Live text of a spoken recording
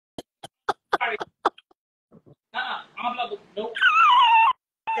I'm like, nope.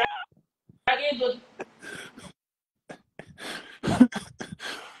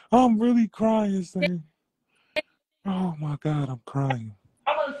 I'm really crying, son. Oh my God, I'm crying.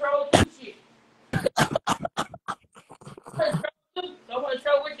 I want to troll some shit. I want to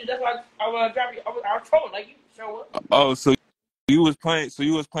troll with you. That's why I want to drop you. I'll troll like you. Show up. Oh, so you was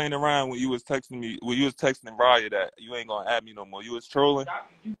playing around when you was texting me, when you was texting Raya that you ain't gonna add me no more. You was trolling?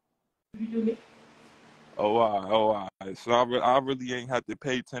 You do me. Oh, wow. So I really ain't have to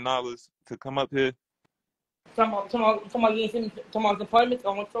pay $10 to come up here. Talking about you ain't sending the appointments. I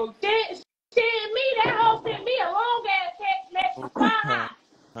want to troll. Send me that hoe sent me a long ass text message. Why?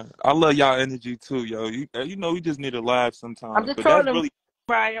 I love y'all energy too, yo. You know we just need to laugh sometimes. I'm just But that's trolling, really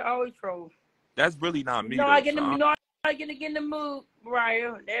Mariah. I always troll. not me No, though. I get in the mood,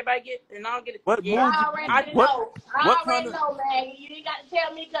 Mariah. Everybody get, and I don't get it. What Yeah, mood? I What kind already of? know, Maggie. You ain't got to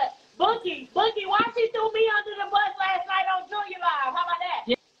tell me because Bookie, why she threw me under the bus last night on Junior Live? How about that?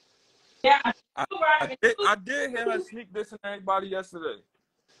 yeah. I did hear her sneak this and everybody yesterday.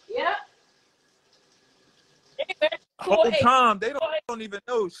 Yep. Whole time they don't even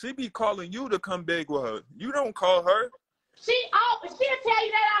know. She be calling you to come beg with her. You don't call her. She'll tell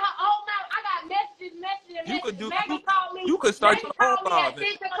you that out her own mouth. I got messages. Maggie called me. You could start your own at live.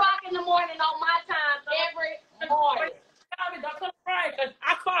 6 o'clock in the morning on my time every morning.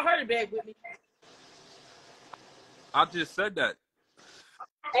 I call her to beg with me. I just said that.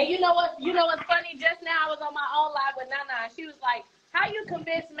 And you know what's funny? Just now I was on my own live with Nana. She was like, "How you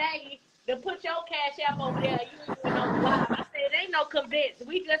convince Maggie to put your cash app over there? You ain't even on the live." I said, "It ain't no convince.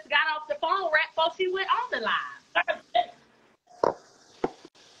 We just got off the phone right before she went on the live."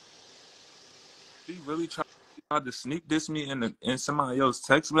 She really tried to sneak this me in somebody else's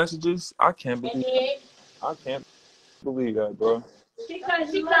text messages. I can't believe that, bro. She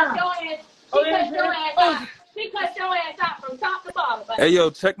cut your ass. She cut your ass out from top to bottom. Hey, yo,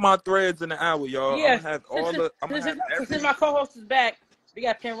 check my threads in the hour, y'all. Yes. Since my co-host is back, we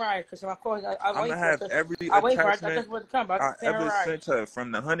got Penn Ryan because my co-host. I'm gonna have every I attachment I ever sent her,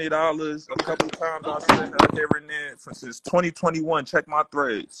 from the $100 a couple times I sent her here and there since 2021. Check my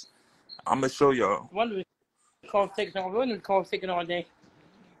threads. I'm gonna show y'all. One of the calls taking all day.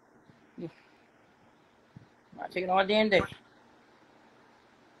 I take it all damn day.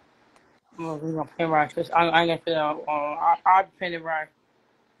 We're gonna Penn Ryan. I ain't gonna put I'll Penn Ryan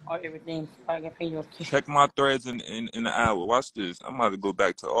on everything. I can pay you. Check my threads in the hour. Watch this. I'm about to go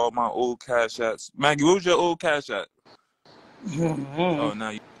back to all my old cash apps. Maggie, what was your old cash app? Oh, now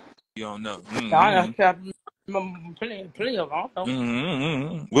you don't know. I plenty of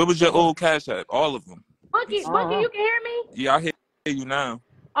them. What was your old cash app? All of them. Bookie, you can hear me? Yeah, I hear you now.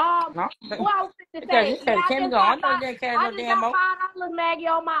 What I was going to say, I just got $5, Maggie,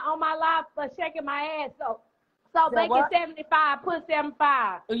 on my live for shaking my ass. So make it 75. Put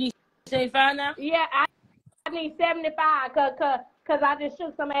 75. Oh, you 75 now? Yeah, I need 75 cause I just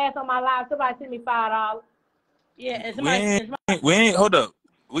shook some ass on my live. Somebody sent me $5. Yeah, and we ain't hold up.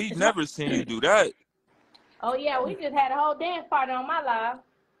 We never seen you do that. Oh yeah, we just had a whole dance party on my live.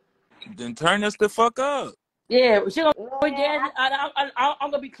 Then turn us the fuck up. Yeah, she gonna dance.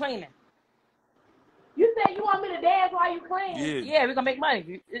 I'm gonna be cleaning. You said you want me to dance while you clean? Yeah, we're gonna make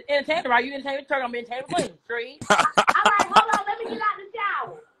money. Entertainer, right? You entertainment, turn on me entertainment clean. Straight. All right, hold on. Let me get out the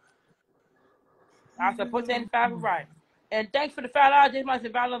shower. I said put 75 right. And thanks for the $5. This might say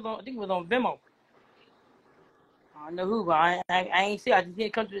 $5 on, I think it was on Venmo. I don't know who, but I ain't see. I just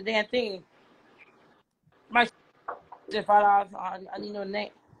didn't come to the damn thing. Might say $5. I need no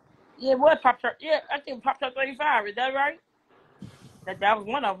name. Yeah, what Pop Tart? Yeah, I think Pop Tart 35. Is that right? That was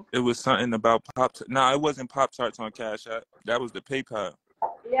one of them. It was something about Pop Tart. No, it wasn't Pop Tarts on Cash App. That was the PayPal.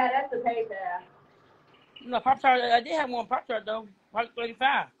 Yeah, that's the PayPal. No, Pop Tart. I did have one Pop Tart though. Pop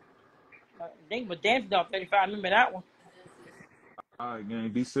 35. I think it was Dancing Dog 35. I remember that one. All right, gang,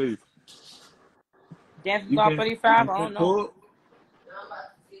 be safe. Dancing Dog 35. I don't know.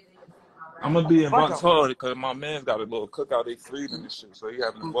 I'm gonna be in Box Hall because my man's got a little cookout. They freezing and shit, so he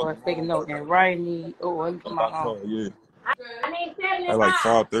having a welcome. Taking note and Rodney. Oh, Box Hall, yeah. I need 75. At like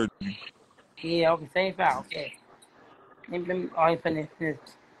 5:30. Yeah, okay, 75. Okay. Let me finish this.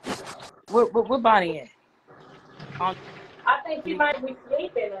 Where Bonnie at? I think she might be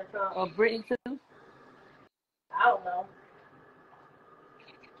sleeping or something. Or Brittany too? I don't know.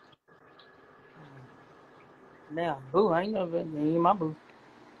 Now, boo, I ain't never been my boo.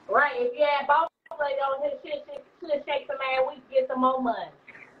 Right, if you had boss lady on his shit, she'll shake some ass, we can get some more money.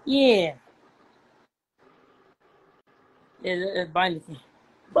 Yeah. It's Bonnie.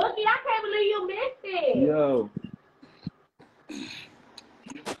 Bookie, I can't believe you missed it. Yo.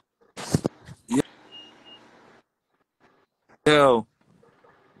 Yo.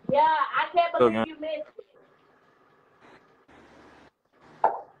 Yeah, I can't believe you missed it.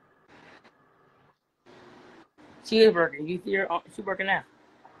 She is working. You see her? She working now.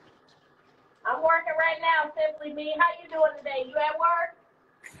 I'm working right now, Simply Me. How you doing today? You at work?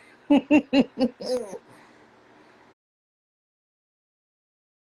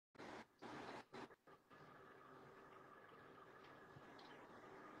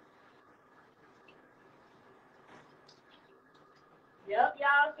 Yep,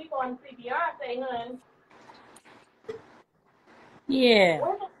 y'all. She going to see Beyonce, honey. Yeah.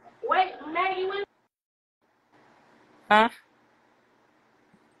 Wait, Maggie, when? Huh?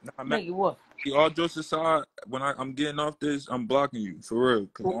 Nah, Maggie, what? all jokes aside, when I'm getting off this, I'm blocking you for real.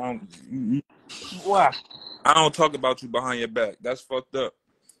 Cause Why? I don't talk about you behind your back. That's fucked up.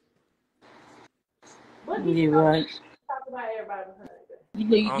 You right. Talk about everybody behind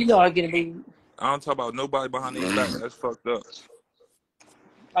her. You know I'm gonna be. I don't talk about nobody behind their back. That's fucked up.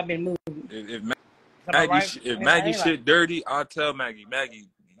 I've been moving. If Maggie shit dirty, I'll tell Maggie,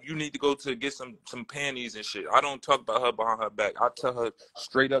 you need to go to get some panties and shit. I don't talk about her behind her back. I tell her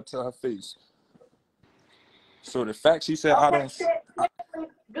straight up to her face. So the fact she said I don't.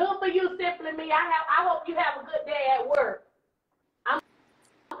 Good for you, Simply Me. I hope you have a good day at work. I'm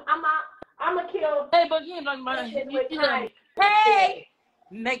gonna kill. Hey, but you ain't like my. Hey,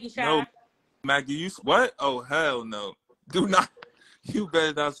 Maggie Shine. No, Maggie, you what? Oh hell no! Do not. You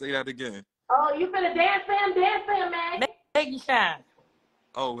better not say that again. Oh, you finna dance for him, Maggie. Maggie Shine.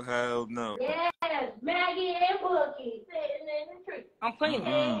 Oh hell no. Yes, Maggie and Bookie sitting in the tree. I'm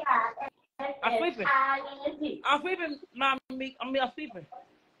cleaning. I'm sweeping. I'm sweeping, Mommy. I'm sweeping.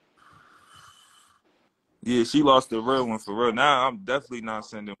 Yeah, she lost the real one for real. Now I'm definitely not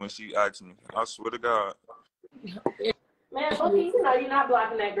sending when she asks me. I swear to God. Man, Bookie, you know you're not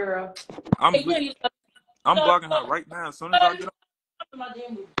blocking that girl. I'm blocking her right now. As soon as I get up.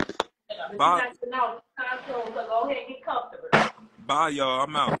 Bye. Go ahead and get comfortable. Bye, y'all.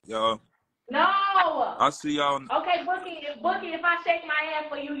 I'm out, y'all. No. I'll see y'all. Okay, Bookie, if I shake my hand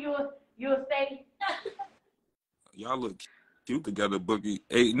for you, you'll stay. Y'all look cute together, Boogie.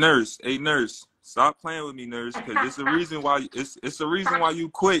 Hey, nurse. Stop playing with me, nurse, because it's a reason why it's a reason why you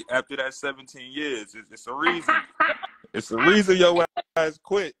quit after that 17 years. It's a reason. It's a reason your ass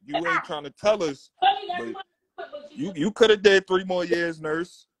quit. You ain't trying to tell us. But you could have did 3 more years,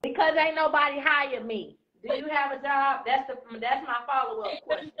 nurse. Because ain't nobody hired me. Do you have a job? That's my follow-up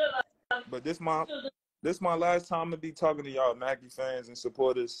question. But this my last time to be talking to y'all Maggie fans and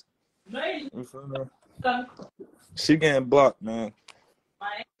supporters. She getting blocked, man.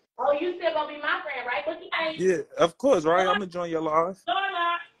 Oh, you still gonna be my friend, right, Bookie? Yeah, of course, right? I'm gonna join your live. No, I'm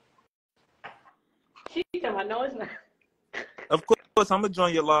not. She said, "I know it's not." Of course, I'm gonna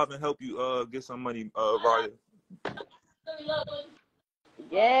join your live and help you get some money, Raya.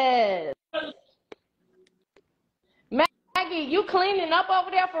 Yes. Maggie, you cleaning up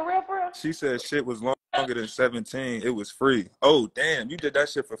over there for real? She said shit was longer than 17. It was free. Oh, damn. You did that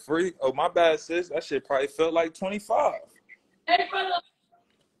shit for free? Oh, my bad, sis. That shit probably felt like 25. Hey, brother.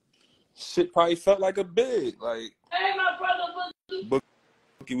 Shit probably felt like a big. Like, hey, my brother,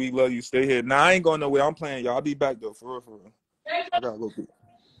 Bookie, we love you. Stay here. Nah, I ain't going nowhere. I'm playing, y'all. I'll be back, though. For real. Hey, I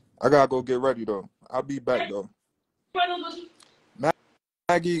gotta go get ready, though. I'll be back, though.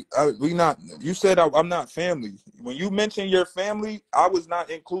 Maggie, you said I'm not family. When you mentioned your family, I was not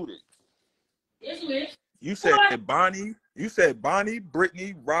included. Yes, you is. You said Bonnie,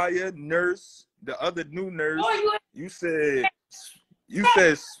 Brittany, Raya, nurse, the other new nurse. You said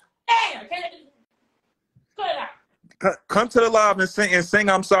come to the live and sing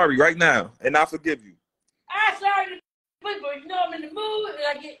I'm sorry right now, and I forgive you. I'm sorry to people, you know I'm in the mood and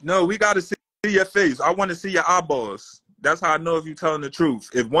I get. No, we gotta see your face. I want to see your eyeballs. That's how I know if you're telling the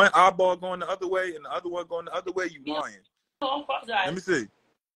truth. If one eyeball going the other way and the other one going the other way, you lying. Oh, let me see.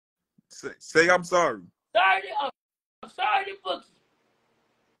 Say I'm sorry. I'm sorry to Bookie.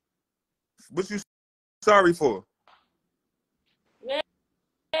 What you sorry for? Yeah,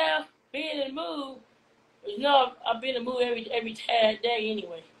 being in the mood. You know, I've been in the mood every day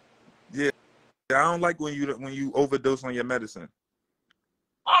anyway. Yeah, I don't like when you overdose on your medicine.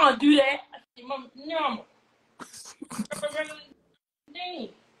 I don't do that. No.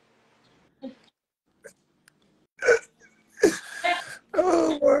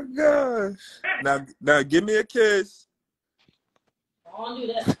 Oh my gosh! Now give me a kiss. I don't do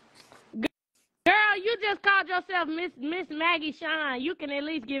that. Girl, you just called yourself Miss Maggie Shine. You can at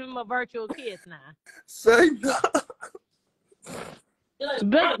least give him a virtual kiss now. Say no.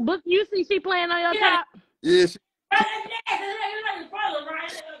 Book, you see she playing on your top? Yeah,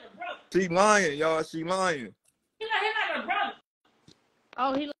 she lying, y'all. She lying. He's like a brother.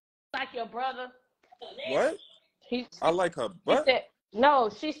 Oh, he looks like your brother. What? I like her. She What? said, no,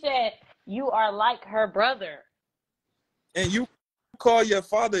 she said you are like her brother. And you call your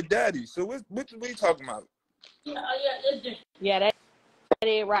father daddy. So what are you talking about? Yeah, that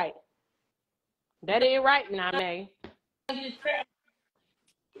ain't right. That ain't right now, May.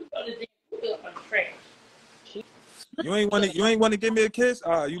 You ain't want to give me a kiss?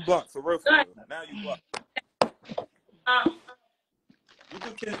 You blocked for real. Now you blocked.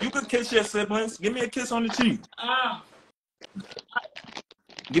 You could kiss your siblings. Give me a kiss on the cheek.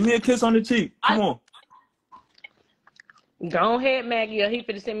 Give me a kiss on the cheek. Come on. Go ahead, Maggie, or he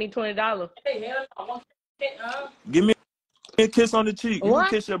finna send me $20. Give me a kiss on the cheek. You can What?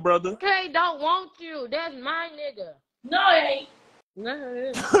 kiss your brother. Okay, don't want you. That's my nigga. No, it ain't. No,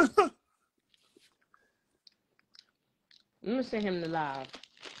 it isn't. I'm gonna send him the live.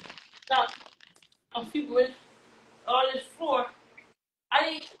 Stop. I'm people with all this floor.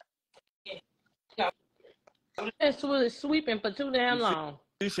 I It's really sweeping for too damn long.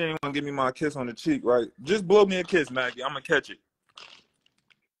 She ain't gonna give me my kiss on the cheek, right? Just blow me a kiss, Maggie. I'm gonna catch it.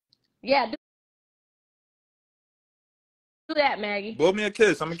 Yeah, do that, Maggie. Blow me a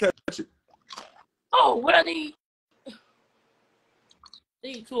kiss. I'm gonna catch it. Oh, what are these?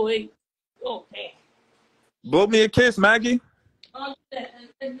 These 208. Oh, damn. Blow me a kiss, Maggie.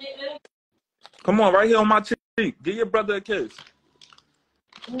 Come on, right here on my cheek. Give your brother a kiss.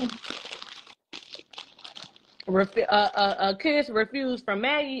 A kiss refused from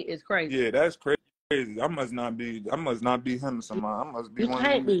Maggie is crazy. Yeah, that's crazy. I must not be him or something. I must be one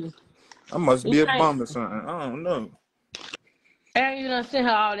of these. I must be a bum or something. I don't know. And you done sent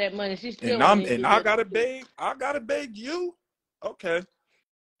her all that money. She still And I gotta beg you. Okay.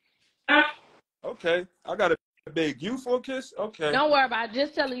 Okay. I gotta beg you for a kiss. Okay. Don't worry about it.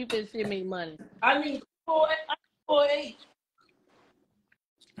 Just tell her you finna send me money. I need 4.8.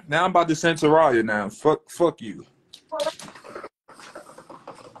 Now I'm about to send Taraya now. Fuck you.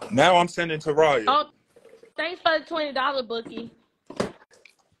 Now I'm sending Taraya. Oh, thanks for the $20, Bookie.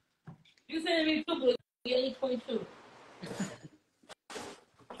 You sending me 2 books. You ain't 22.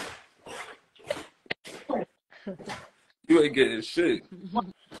 You ain't getting shit.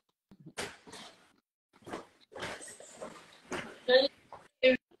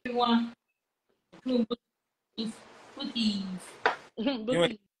 Everyone. Bookies.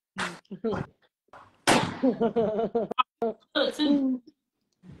 Bookie.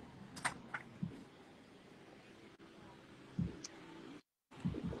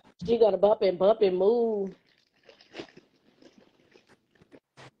 She got to bump and move.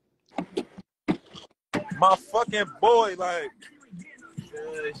 My fucking boy, like.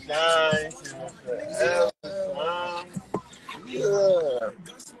 Shine. Yeah.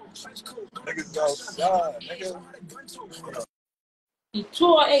 Niggas outside, nigga.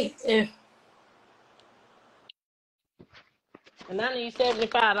 208. And I need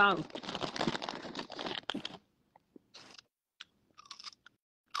 $75.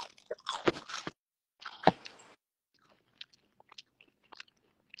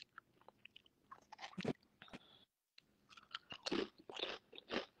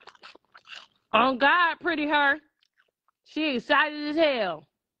 On God, pretty her. She excited as hell.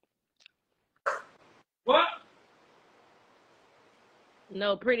 What?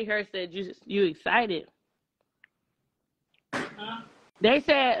 No, pretty her said you excited. Huh? They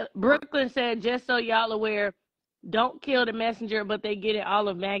said, Brooklyn said, just so y'all aware, don't kill the messenger, but they getting all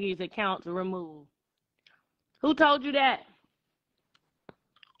of Maggie's accounts removed. Who told you that?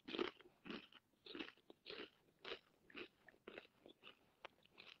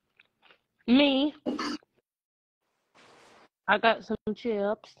 Me. I got some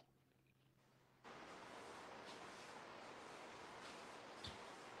chips.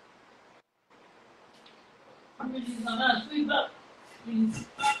 I'm really gonna sweep up. Please.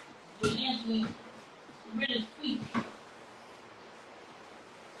 Really sweep.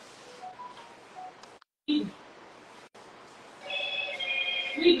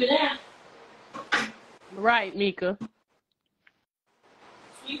 Sweep it out. Right, Mika.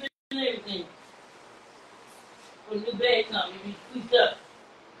 Sweep it and everything. When the new bag comes, you be sweeped up.